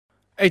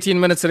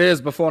18 minutes it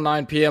is before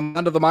 9 p.m.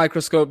 under the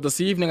microscope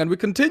this evening, and we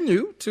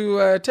continue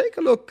to take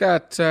a look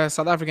at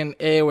South African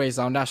Airways,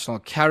 our national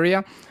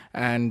carrier,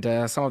 and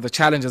some of the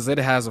challenges it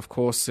has, of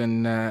course,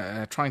 in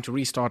trying to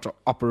restart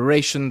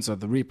operations or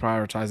the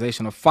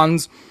reprioritization of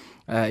funds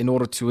in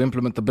order to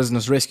implement the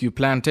business rescue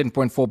plan.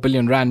 10.4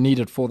 billion rand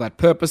needed for that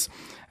purpose,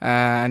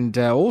 and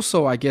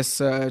also, I guess,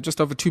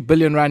 just over 2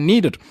 billion rand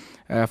needed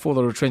for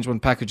the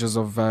retrenchment packages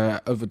of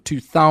over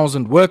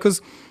 2,000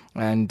 workers.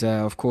 And,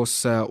 of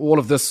course, all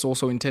of this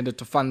also intended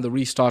to fund the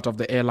restart of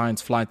the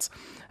airline's flights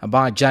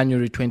by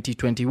January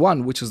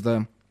 2021, which is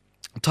the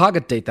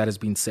target date that has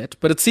been set.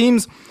 But it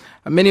seems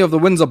many of the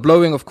winds are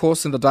blowing, of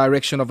course, in the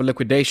direction of a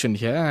liquidation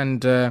here.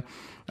 And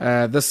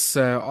this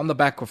on the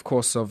back, of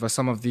course, of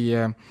some of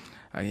the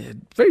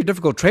very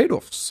difficult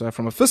trade-offs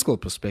from a fiscal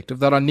perspective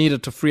that are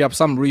needed to free up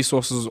some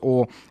resources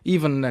or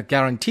even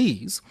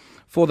guarantees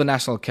for the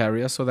national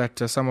carrier so that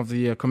some of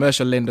the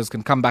commercial lenders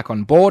can come back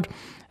on board,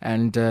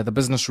 and the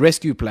business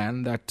rescue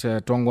plan that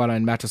Dongwana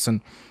and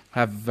Mattison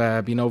have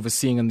been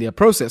overseeing in their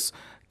process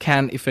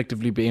can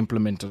effectively be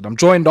implemented. I'm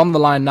joined on the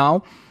line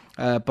now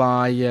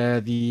by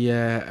the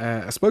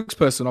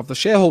spokesperson of the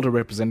shareholder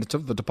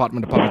representative, the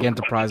Department of Public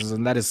Enterprises,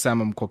 and that is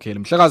Sam Mkokeli.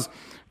 Mhlekazi,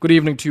 good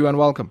evening to you and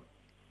welcome.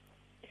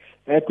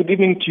 Good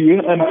evening to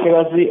you,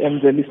 Mkokeli,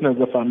 and the listeners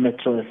of our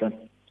Metro FM.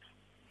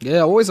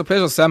 Yeah, always a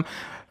pleasure, Sam.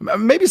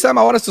 Maybe, Sam,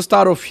 I want us to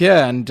start off here,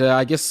 and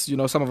I guess,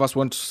 some of us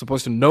weren't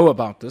supposed to know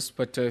about this,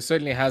 but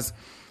certainly has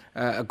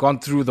gone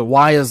through the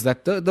wires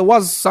that there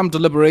was some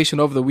deliberation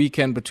over the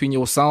weekend between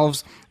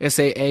yourselves,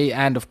 SAA,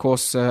 and, of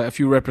course, a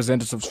few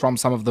representatives from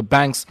some of the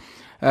banks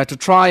to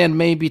try and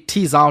maybe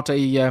tease out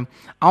a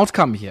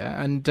outcome here.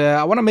 And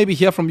I want to maybe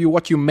hear from you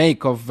what you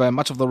make of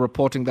much of the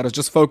reporting that has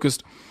just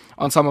focused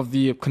on some of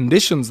the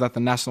conditions that the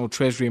National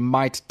Treasury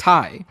might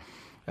tie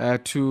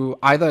to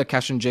either a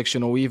cash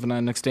injection or even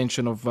an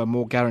extension of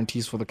more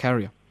guarantees for the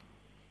carrier.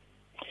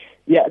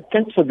 Yeah,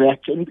 thanks for that.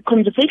 And the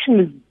conversation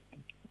is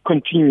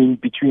continuing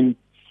between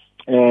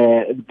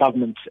the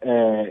government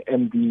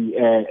and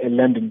the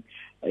lending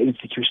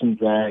institutions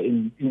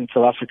in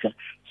South Africa.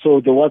 So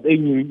there was a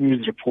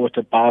news report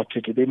about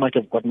it. They might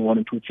have gotten one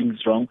or two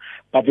things wrong,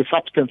 but the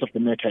substance of the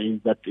matter is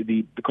that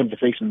the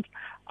conversations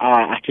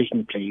are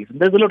taking place. And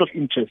there's a lot of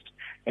interest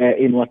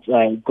in what's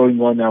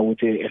going on now with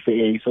the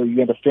SAA. So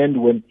you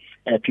understand when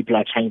people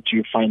are trying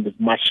to find as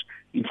much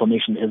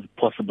information as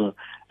possible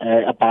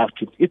about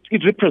it.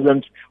 It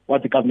represents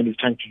what the government is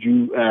trying to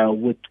do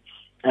with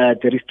the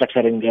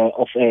restructuring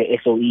of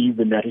SOEs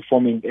and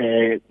reforming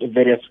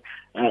various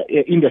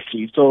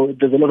industries. So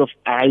there's a lot of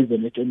eyes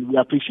on it, and we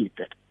appreciate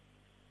that.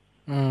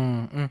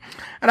 And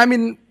I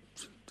mean,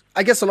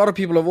 I guess a lot of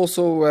people have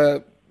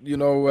also,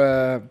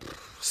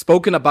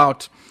 spoken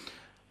about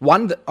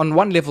on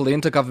one level, the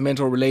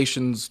intergovernmental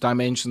relations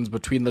dimensions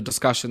between the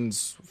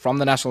discussions from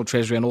the National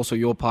Treasury and also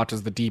your part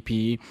as the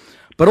DPE,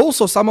 but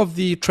also some of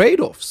the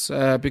trade-offs,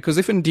 because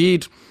if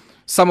indeed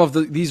some of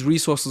these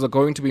resources are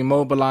going to be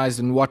mobilized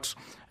in what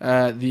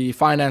the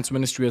Finance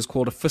Ministry has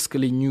called a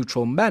fiscally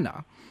neutral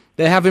manner,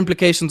 they have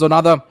implications on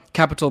other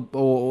capital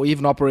or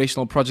even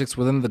operational projects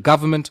within the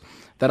government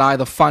that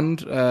either fund,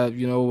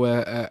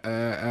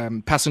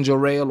 passenger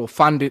rail or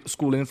fund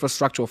school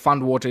infrastructure or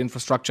fund water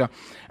infrastructure,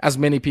 as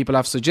many people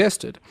have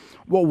suggested.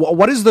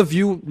 What is the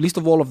view, least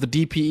of all, of the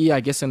DPE, I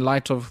guess, in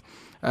light of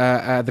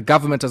the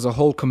government as a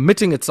whole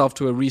committing itself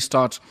to a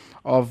restart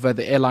of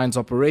the airline's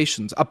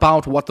operations,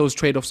 about what those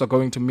trade-offs are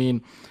going to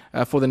mean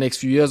for the next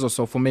few years or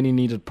so for many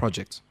needed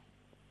projects?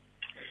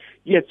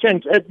 Yes,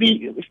 thanks.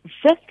 The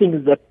first thing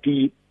is that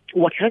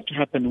what has to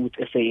happen with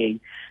SAA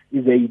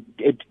is a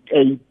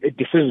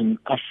decision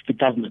of the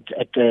government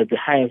at the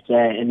highest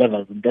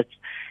levels, and that's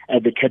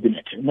the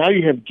cabinet. Now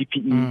you have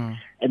DPE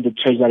and the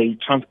Treasury,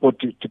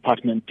 Transport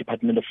Department,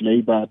 Department of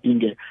Labour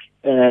being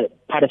a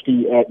part of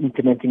the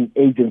implementing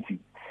agency.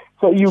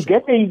 So you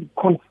get a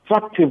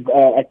constructive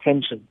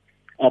attention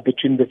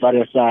between the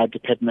various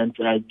departments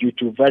due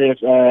to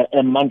various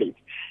mandates.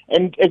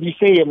 And as you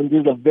say,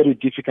 these are very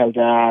difficult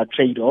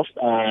trade-offs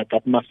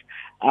that must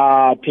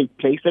take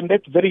place, and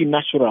that's very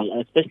natural,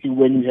 especially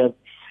when you have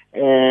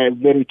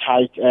very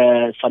tight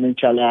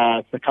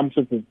financial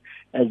circumstances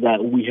as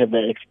we have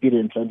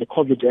experienced. And the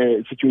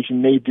COVID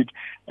situation made it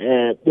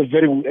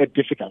very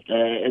difficult,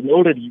 an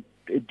already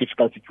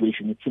difficult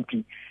situation. It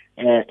simply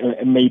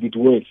made it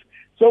worse.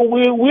 So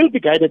we will be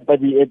guided by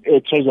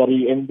the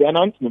Treasury and the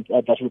announcement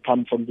that will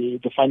come from the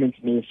Finance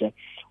Minister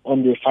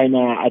on the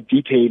final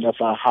detail of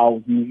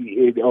how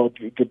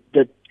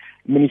the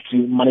ministry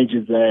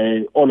manages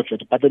all of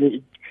it. But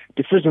the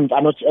decisions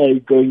are not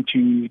going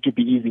to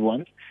be easy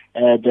ones.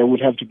 They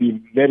will have to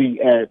be very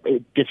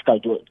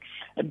difficult,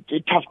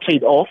 tough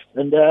trade-offs,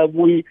 and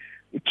we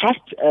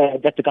trust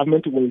that the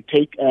government will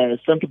take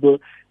sensible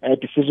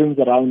decisions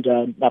around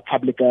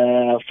public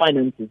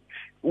finances.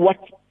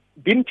 What's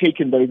been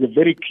taken, there is a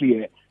very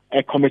clear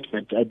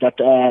commitment that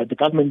the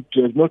government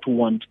does not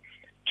want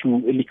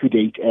to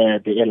liquidate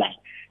the airline.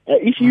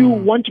 If you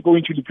want to go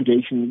into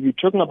liquidation, you're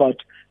talking about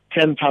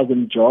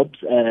 10,000 jobs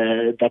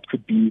that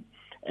could be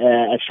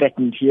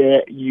threatened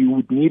here, you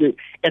would need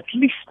at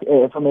least,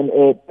 from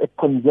a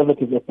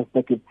conservative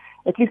perspective,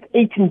 at least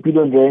 18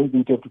 billion rand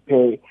you'd have to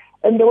pay.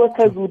 And the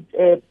workers would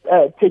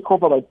take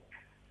home about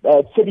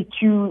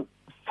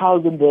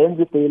 32,000 rand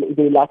if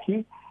they're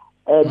lucky,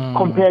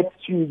 compared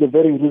to the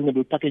very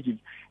reasonable packages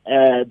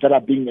that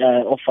are being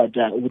offered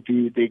with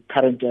the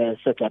current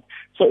setup.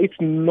 So it's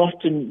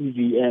not an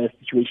easy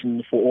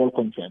situation for all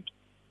concerned.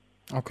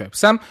 Okay.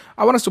 Sam,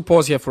 I want us to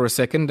pause here for a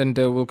second, and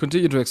we'll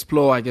continue to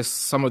explore, I guess,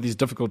 some of these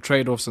difficult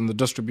trade-offs and the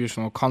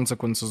distributional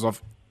consequences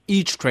of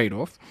each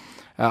trade-off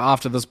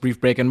after this brief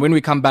break. And when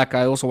we come back,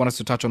 I also want us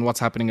to touch on what's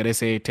happening at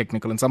SAA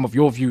Technical and some of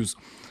your views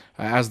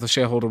as the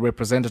shareholder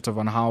representative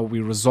on how we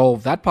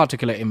resolve that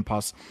particular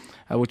impasse,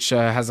 which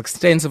has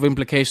extensive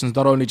implications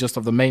not only just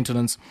of the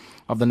maintenance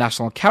of the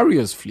national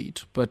carriers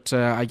fleet, but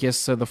I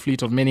guess the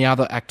fleet of many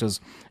other actors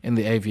in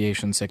the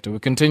aviation sector. We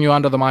continue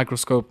under the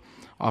microscope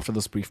after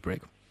this brief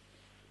break.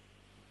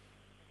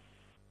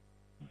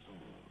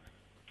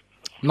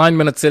 9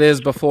 minutes it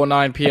is before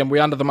 9 p.m.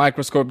 We're under the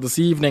microscope this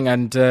evening,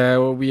 and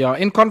we are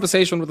in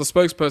conversation with the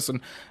spokesperson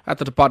at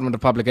the Department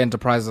of Public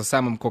Enterprise,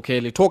 Sam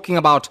Mkokeli, talking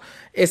about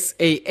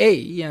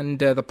SAA and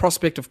the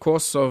prospect, of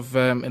course, of,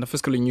 in a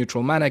fiscally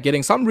neutral manner,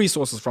 getting some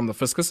resources from the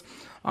fiscus,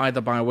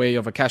 either by way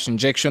of a cash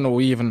injection or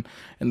even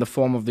in the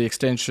form of the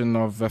extension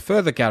of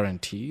further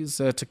guarantees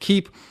to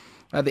keep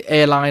the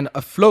airline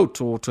afloat,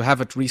 or to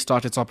have it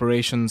restart its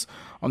operations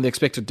on the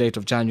expected date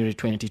of January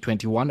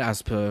 2021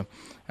 as per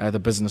the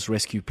business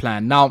rescue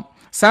plan. Now,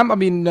 Sam, I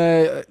mean,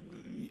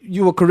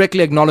 you were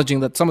correctly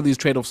acknowledging that some of these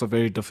trade-offs are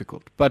very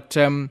difficult. But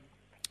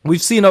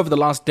we've seen over the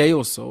last day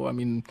or so, I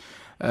mean,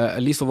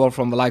 at least of all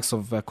from the likes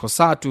of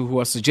COSATU, who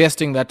are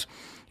suggesting that,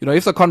 you know,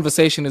 if the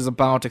conversation is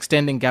about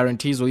extending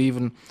guarantees or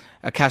even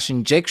a cash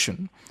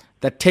injection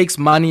that takes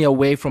money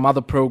away from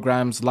other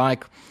programs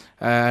like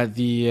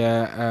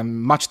the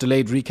much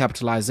delayed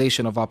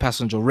recapitalization of our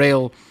passenger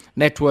rail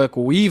network,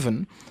 or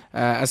even,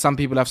 as some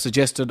people have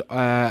suggested,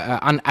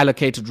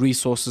 unallocated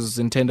resources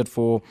intended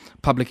for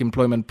public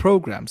employment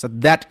programs,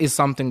 that is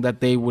something that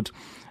they would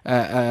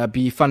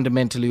be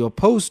fundamentally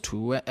opposed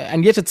to.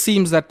 And yet it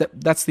seems that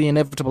that's the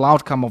inevitable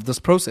outcome of this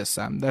process,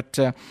 Sam, that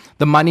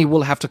the money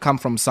will have to come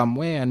from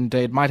somewhere, and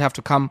it might have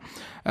to come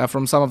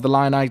from some of the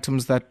line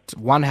items that,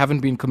 one, haven't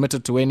been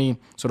committed to any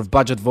sort of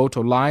budget vote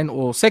or line,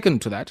 or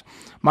second to that,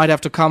 might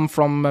have to come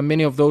from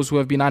many of those who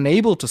have been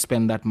unable to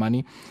spend that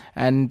money.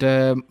 And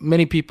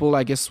many people,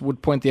 I guess,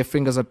 would point their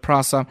fingers at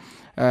PRASA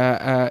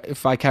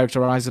if I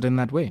characterize it in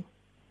that way.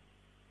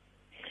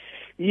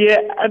 Yeah,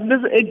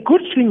 there's a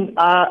good thing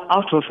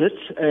out of it,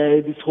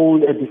 this whole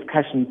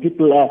discussion.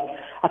 People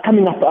are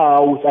coming up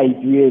with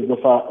ideas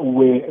of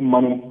where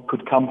money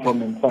could come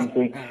from, and some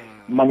say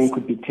money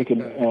could be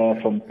taken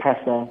from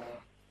PRASA,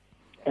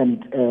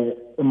 and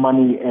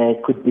money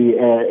could be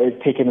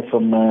taken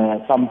from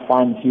some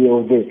fund here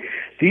or there.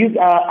 These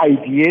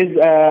ideas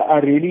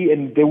are really,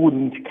 and they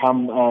wouldn't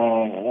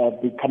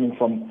be coming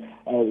from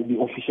the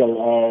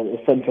official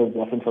centers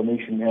of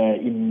information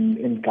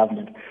in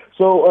government.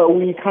 So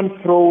we can't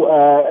throw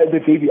the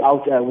baby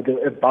out with the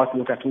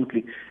bathwater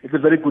totally. It's a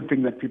very good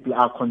thing that people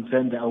are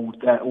concerned with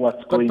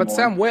what's going on. But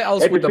Sam, where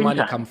else would the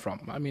money come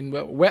from? I mean,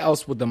 where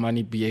else would the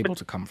money be able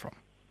to come from?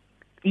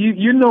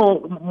 You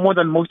know more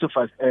than most of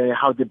us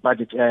how the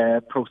budget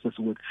process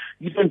works.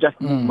 You don't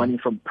just move money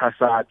from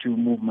PRASA to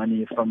move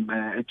money from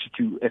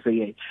to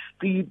SAA.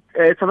 The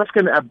South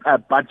African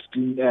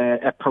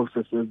budgeting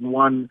processes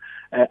one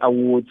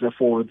awards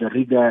for the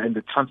rigor and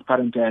the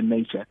transparent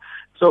nature.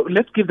 So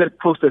let's give that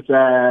process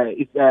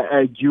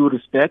its due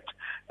respect,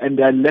 and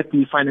let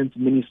the finance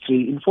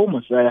ministry inform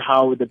us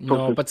how the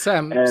process. No, but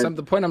Sam,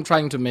 the point I'm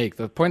trying to make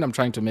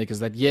is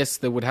that yes,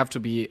 there would have to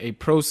be a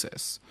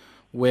process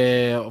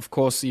where, of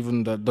course,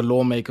 even the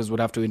lawmakers would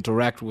have to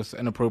interact with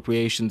an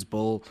appropriations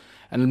bill.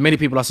 And many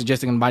people are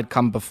suggesting it might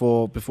come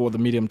before the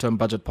medium-term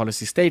budget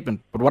policy statement.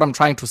 But what I'm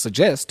trying to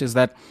suggest is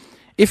that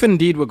if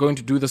indeed we're going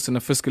to do this in a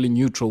fiscally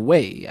neutral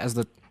way, as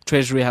the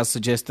Treasury has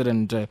suggested,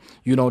 and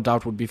you no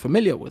doubt would be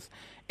familiar with,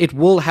 it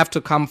will have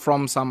to come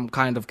from some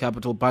kind of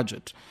capital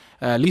budget,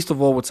 least of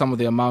all with some of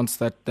the amounts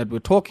that we're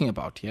talking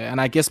about here.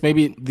 And I guess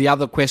maybe the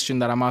other question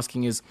that I'm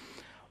asking is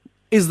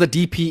the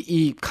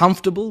DPE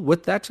comfortable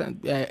with that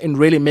in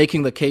really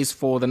making the case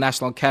for the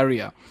national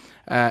carrier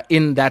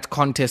in that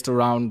contest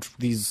around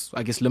these,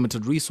 I guess,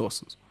 limited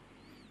resources?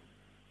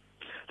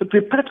 The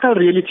practical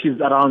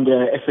realities around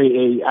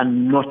SAA are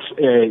not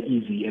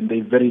easy, and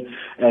they're very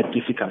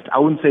difficult. I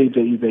wouldn't say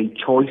there is a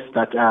choice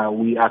that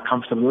we are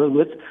comfortable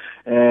with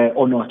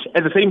or not.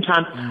 At the same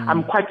time,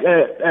 I'm quite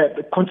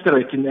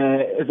considerate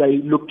as I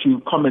look to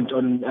comment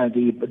on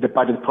the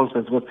budget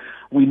process. But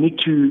we need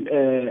to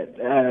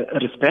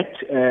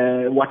respect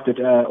what the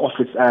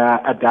office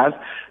does.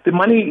 The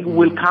money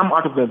will come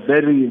out of a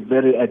very,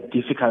 very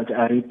difficult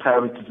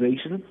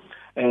reprioritization.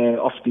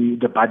 of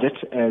the budget,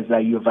 as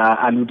you've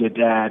alluded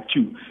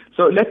to.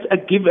 So let's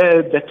give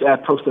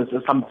that process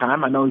some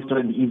time. I know it's not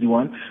an easy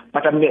one,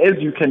 but as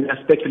you can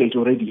speculate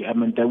already,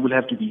 there will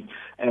have to be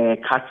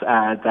cuts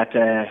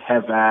that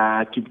have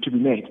to be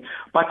made.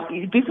 But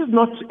this is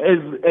not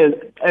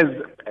as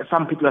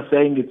some people are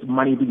saying, it's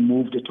money being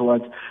moved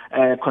towards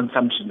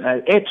consumption.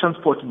 Air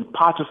transport is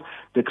part of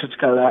the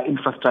critical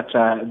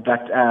infrastructure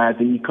that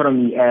the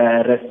economy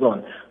rests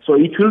on. So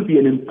it will be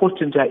an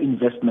important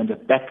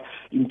investment back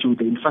into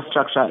the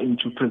infrastructure,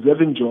 into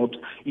preserving jobs,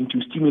 into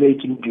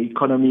stimulating the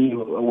economy,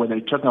 whether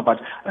you're talking about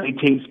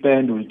retail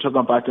spend or you're talking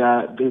about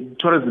the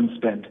tourism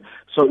spend.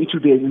 So it will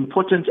be an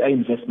important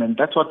investment.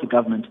 That's what the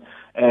government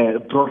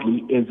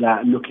broadly is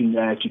looking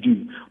to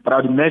do. But I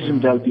would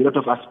imagine there'll be a lot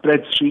of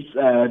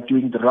spreadsheets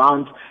doing the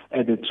rounds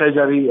at the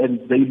Treasury,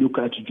 and they look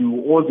to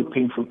do all the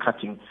painful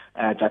cutting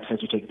that has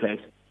to take place.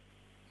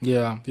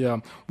 Yeah.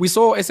 We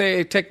saw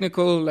SAA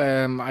Technical,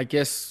 I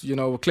guess,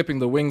 clipping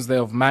the wings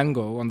there of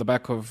Mango on the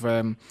back of,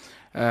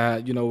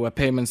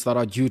 payments that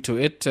are due to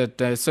it. It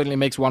certainly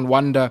makes one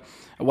wonder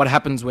what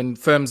happens when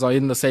firms are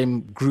in the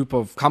same group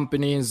of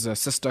companies,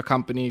 sister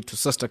company to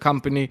sister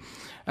company.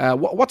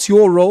 What's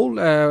your role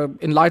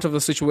in light of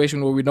the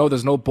situation where we know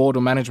there's no board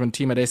or management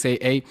team at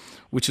SAA,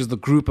 which is the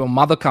group or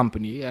mother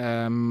company,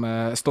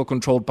 still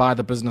controlled by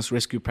the business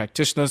rescue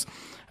practitioners?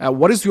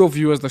 What is your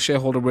view as the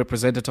shareholder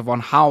representative on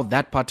how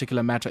that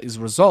particular matter is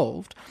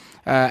resolved?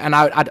 And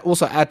I'd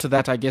also add to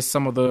that, I guess,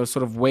 some of the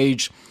sort of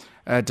wage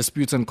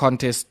disputes and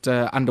contests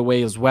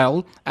underway as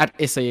well at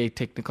SAA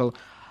Technical.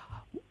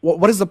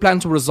 What is the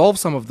plan to resolve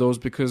some of those?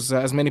 Because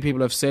as many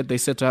people have said, they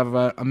said to have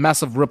a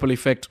massive ripple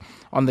effect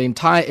on the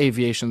entire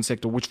aviation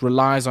sector, which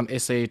relies on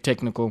SAA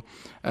Technical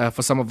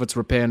for some of its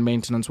repair and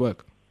maintenance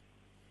work.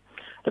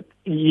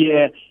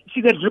 Yeah,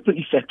 see that ripple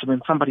effect.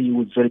 When somebody who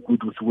was very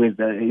good with words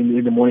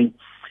in the morning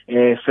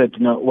said,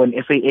 when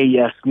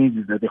SAA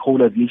sneezes, the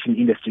whole aviation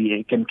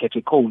industry can catch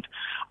a cold.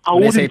 I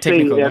wouldn't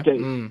say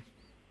that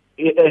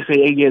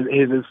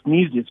SAA has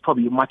sneezed. It's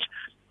probably much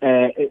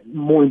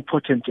more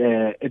important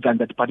than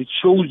that, but it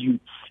shows you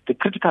the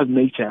critical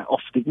nature of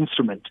the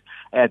instrument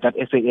that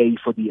SAA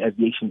for the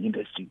aviation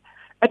industry.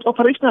 At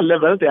operational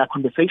level, there are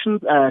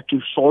conversations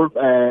to solve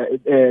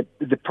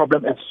the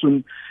problem as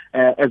soon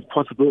as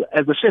possible.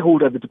 As a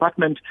shareholder, the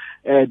department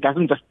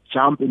doesn't just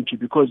jump into,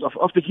 because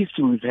of the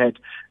history we've had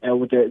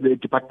with the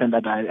department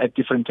at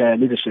different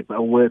leadership,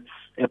 where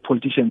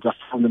politicians have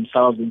found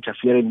themselves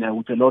interfering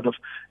with a lot of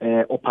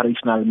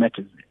operational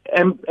matters.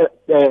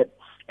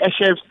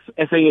 Chefs,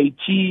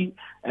 SAAT,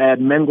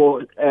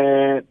 Mango,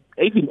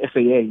 even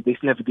SAA, they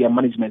still have their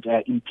management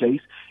in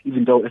place,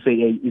 even though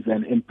SAA is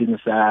an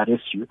business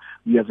rescue.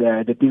 We have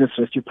the business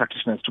rescue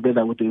practitioners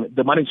together with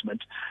the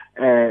management.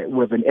 We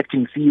have an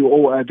acting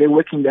CEO. They're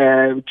working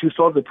to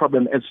solve the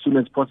problem as soon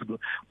as possible.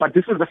 But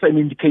this is just an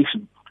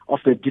indication of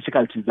the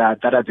difficulties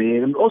that are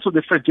there, and also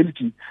the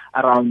fragility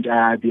around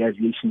the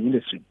aviation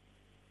industry.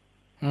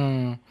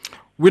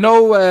 We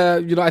know,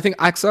 I think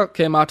AXA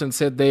came out and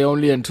said they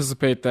only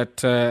anticipate that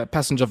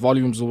passenger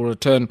volumes will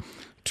return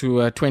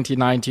to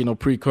 2019 or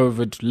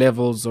pre-COVID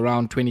levels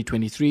around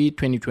 2023,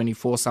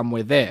 2024,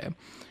 somewhere there.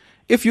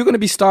 If you're going to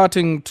be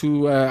starting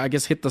to,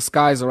 hit the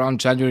skies around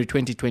January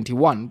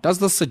 2021, does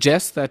this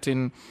suggest that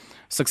in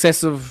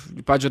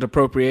successive budget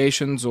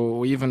appropriations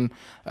or even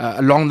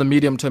along the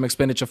medium-term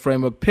expenditure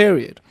framework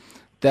period,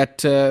 that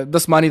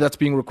this money that's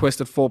being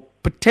requested for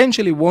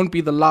potentially won't be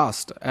the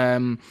last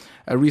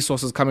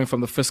resources coming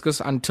from the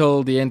fiscus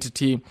until the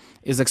entity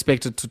is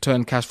expected to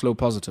turn cash flow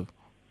positive?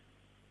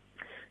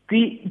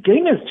 The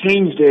game has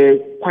changed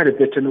quite a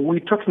bit, and we're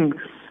talking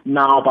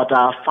now about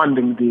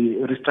funding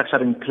the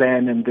restructuring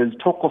plan, and there's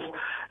talk of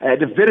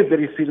the very,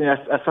 very serious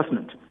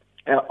assessment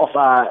of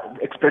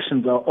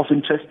expressions of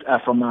interest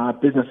from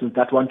businesses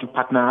that want to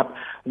partner up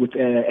with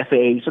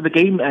SAA. So the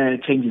game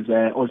changes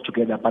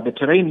altogether, but the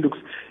terrain looks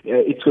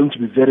it's going to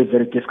be very,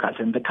 very difficult,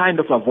 and the kind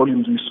of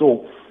volumes we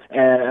saw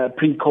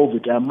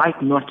pre-COVID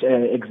might not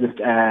exist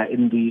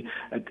in the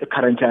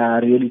current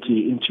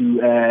reality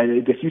into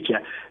the future.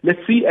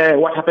 Let's see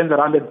what happens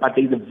around it, but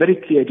there is a very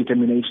clear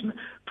determination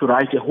to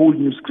write a whole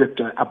new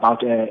script about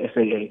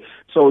SAA.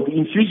 So the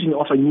infusion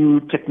of a new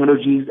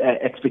technologies,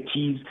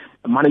 expertise,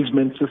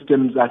 management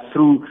systems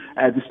through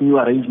this new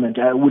arrangement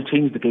will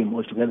change the game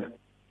altogether.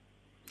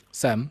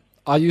 Sam,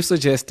 are you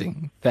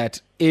suggesting that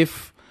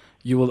if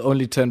you will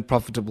only turn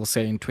profitable,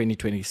 say, in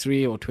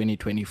 2023 or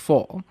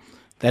 2024,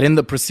 that in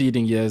the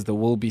preceding years there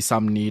will be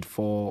some need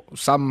for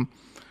some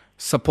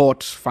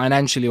support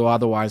financially or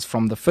otherwise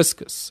from the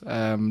fiscus,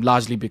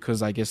 largely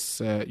because I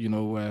guess,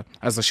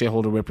 as a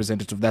shareholder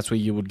representative, that's where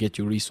you would get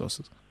your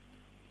resources?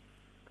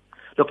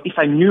 Look, if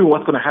I knew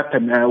what's going to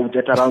happen with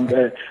that around,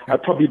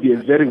 I'd probably be a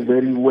very,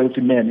 very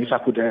wealthy man if I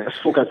could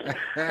focus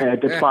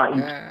that far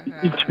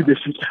into the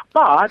future.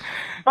 But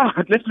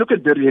let's look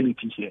at the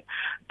reality here.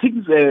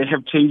 Things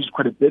have changed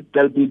quite a bit.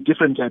 There'll be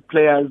different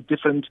players,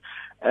 different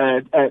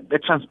the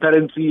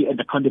transparency and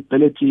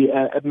accountability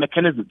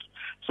mechanisms.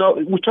 So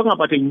we're talking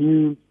about a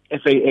new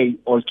SAA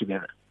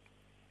altogether.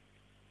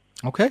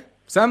 Okay.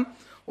 Sam,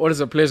 Always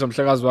a pleasure.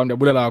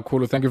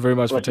 Thank you very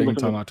much for taking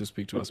time out to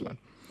speak to us, man.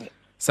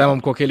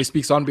 Sam Mkokeli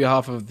speaks on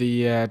behalf of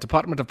the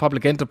Department of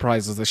Public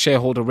Enterprises, the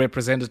shareholder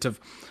representative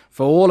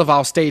for all of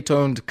our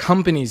state-owned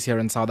companies here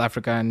in South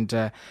Africa.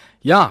 And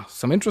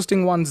some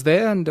interesting ones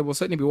there. And we'll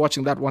certainly be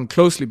watching that one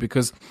closely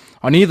because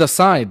on either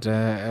side,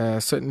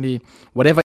 certainly whatever